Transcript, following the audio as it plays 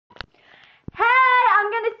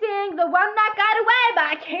sing The One That Got Away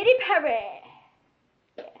by Katy Perry.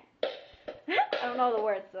 Yeah. I don't know the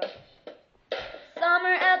words though. Summer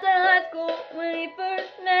after high school when we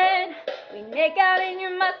first met, we make out in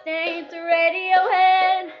your Mustang to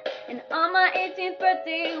Radiohead. And on my 18th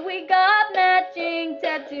birthday we got matching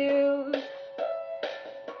tattoos.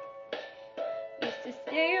 Used to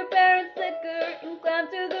steal your parents' liquor and climb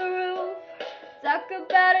to the roof. Talk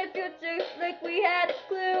about our future like we had a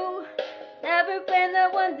clue. Never planned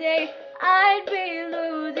that one day I'd be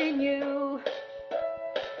losing you.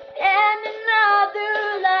 And another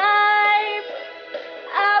life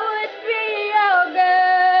I would be your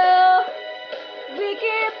girl. We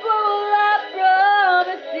could pull our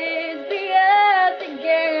promises, be us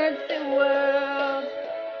against the world.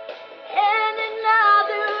 And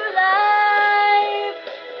another life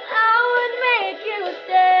I would make you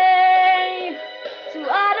stay, so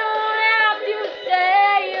I don't have to say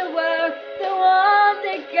you were the one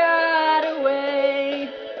that got away,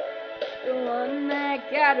 the one that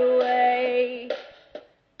got away.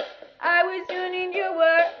 I was June, you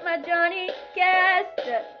were my Johnny Cash.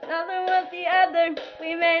 Another was the other,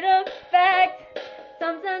 we made a pact.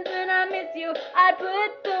 Sometimes when I miss you, I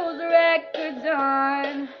put those records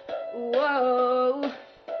on. Whoa.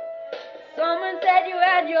 Someone said you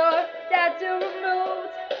had your tattoo removed.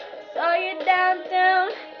 Saw you downtown,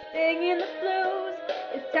 singing the blues.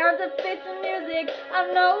 It's time to face the music,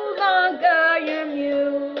 I'm no longer your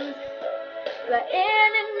muse. But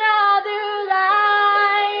in another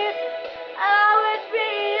life, I would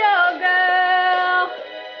be your girl.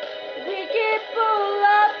 We could pull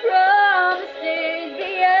our promises,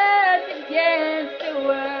 be us against the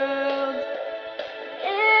world.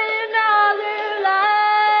 In another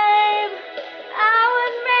life, I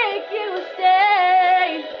would make you stay,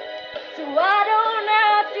 so I don't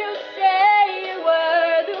have to say you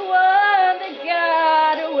were the one that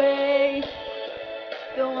got away,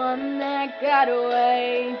 the one that got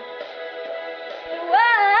away.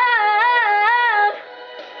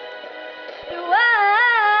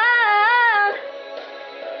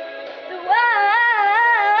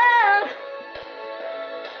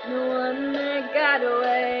 The one that got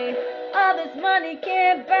away. All this money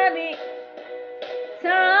can't buy me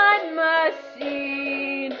time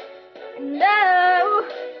machine. No,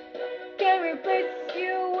 can't replace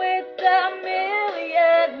you with a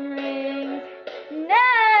million rings.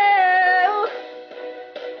 No,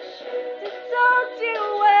 just told you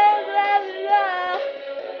well, blah, blah.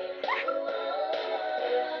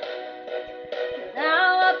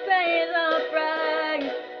 Now I pay the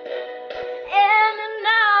price. In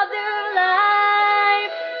another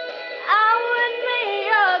life, I would be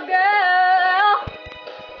your girl.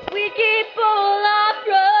 We keep all our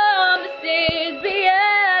promises, be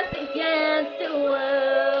us against the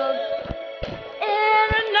world. In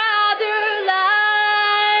another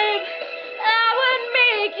life, I would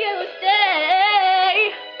make you stay,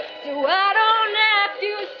 so I don't have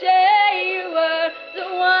to say you were the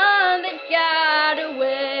one that got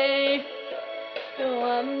away, the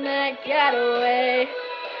one that got away.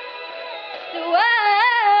 The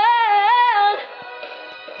world,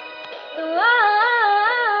 the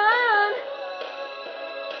world,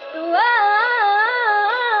 the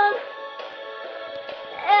world.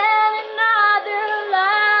 And another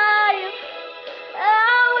life, I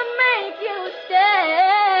would make you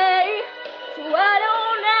stay, so I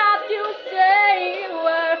don't have to say you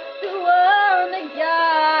were the one that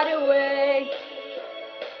got away,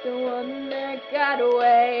 the one that got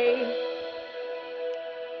away.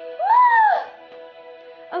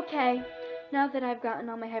 Woo! Okay, now that I've gotten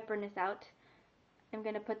all my hyperness out, I'm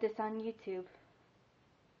gonna put this on YouTube.